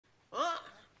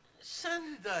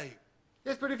Saturday.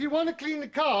 Yes, but if you want to clean the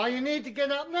car, you need to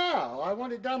get up now. I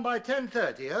want it done by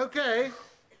 10:30, OK?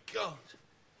 God.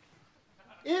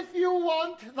 If you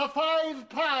want the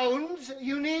 £5,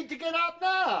 you need to get up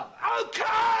now.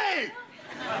 OK!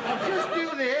 I'll just do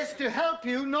this to help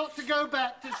you not to go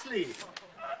back to sleep.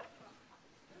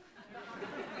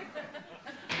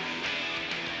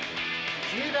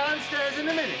 See you downstairs in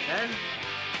a minute, then.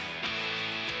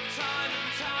 Time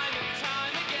and time and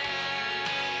time again.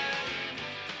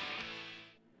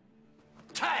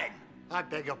 10. I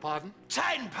beg your pardon?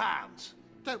 £10.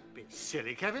 Don't be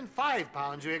silly, Kevin.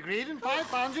 £5 we agreed, and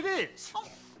 £5 it is.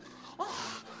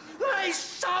 That is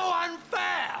so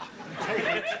unfair. Take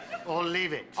it or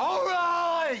leave it. All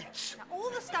right. Now, all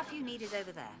the stuff you need is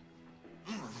over there.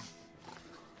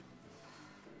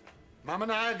 Mum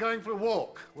and I are going for a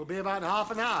walk. We'll be about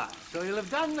half an hour, so you'll have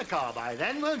done the car by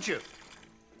then, won't you?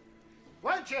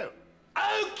 Won't you?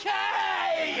 OK!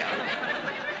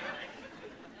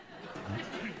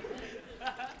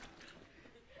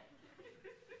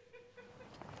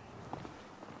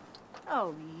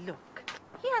 Oh, look.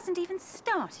 He hasn't even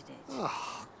started it.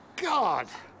 Oh, God!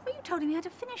 Well, you told him he had to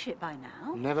finish it by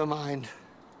now. Never mind.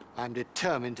 I'm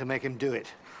determined to make him do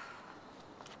it.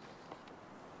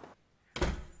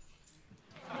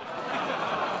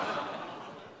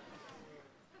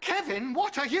 Kevin,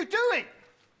 what are you doing?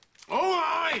 All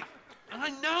right. I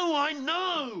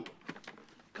know.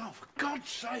 God, for God's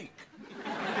sake.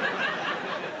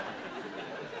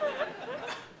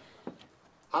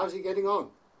 How's he getting on?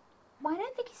 Well, I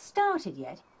don't think he's started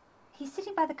yet. He's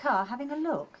sitting by the car having a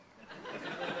look.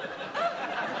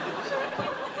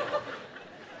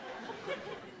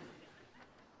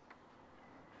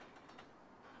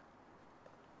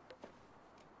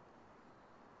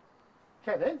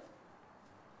 Kevin?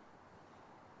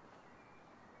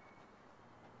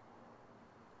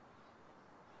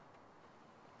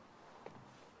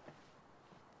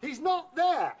 He's not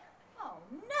there. Oh,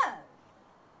 no.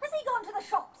 Has he gone to the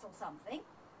shops or something?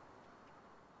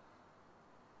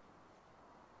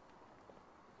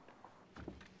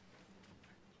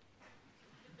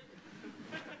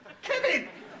 Kevin!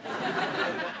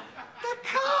 The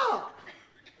car!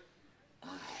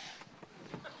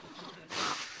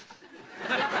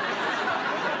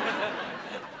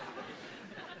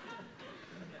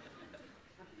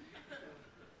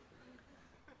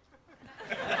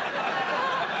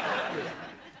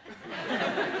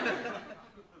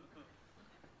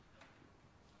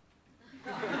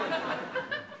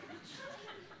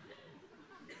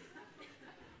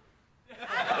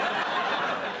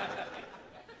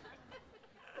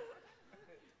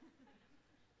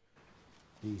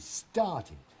 He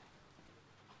started.